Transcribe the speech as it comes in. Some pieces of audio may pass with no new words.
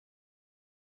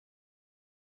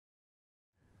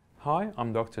Hi,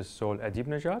 I'm Dr. Sol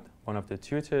Adibnejad, one of the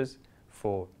tutors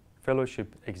for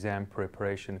fellowship exam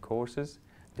preparation courses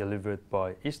delivered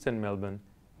by Eastern Melbourne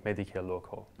Medicare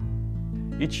Local.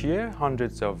 Each year,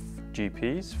 hundreds of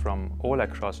GPs from all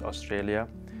across Australia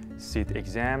sit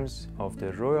exams of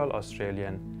the Royal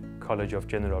Australian College of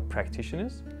General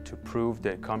Practitioners to prove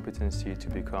their competency to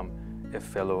become a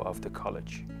fellow of the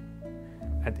college.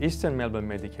 At Eastern Melbourne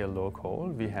Medicare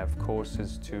Local, we have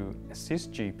courses to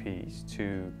assist GPs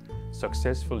to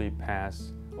successfully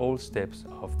pass all steps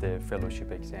of their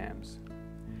fellowship exams.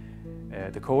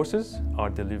 The courses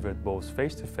are delivered both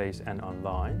face-to-face and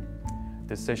online.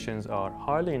 The sessions are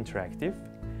highly interactive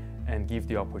and give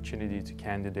the opportunity to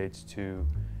candidates to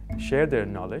share their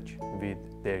knowledge with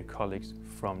their colleagues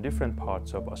from different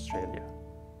parts of Australia.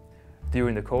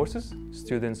 During the courses,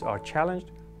 students are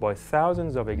challenged by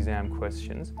thousands of exam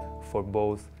questions for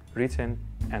both written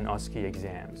and OSCE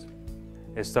exams.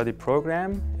 A study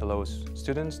program allows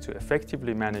students to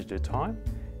effectively manage their time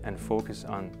and focus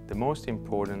on the most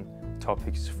important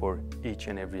topics for each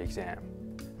and every exam.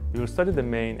 We will study the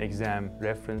main exam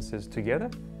references together,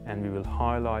 and we will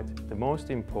highlight the most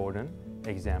important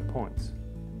exam points.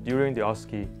 During the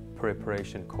OSCE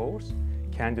preparation course,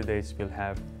 candidates will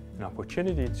have an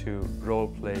opportunity to role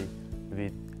play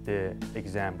with the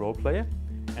exam role player,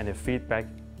 and the feedback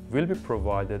will be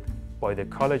provided by the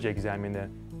college examiner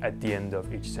at the end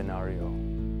of each scenario.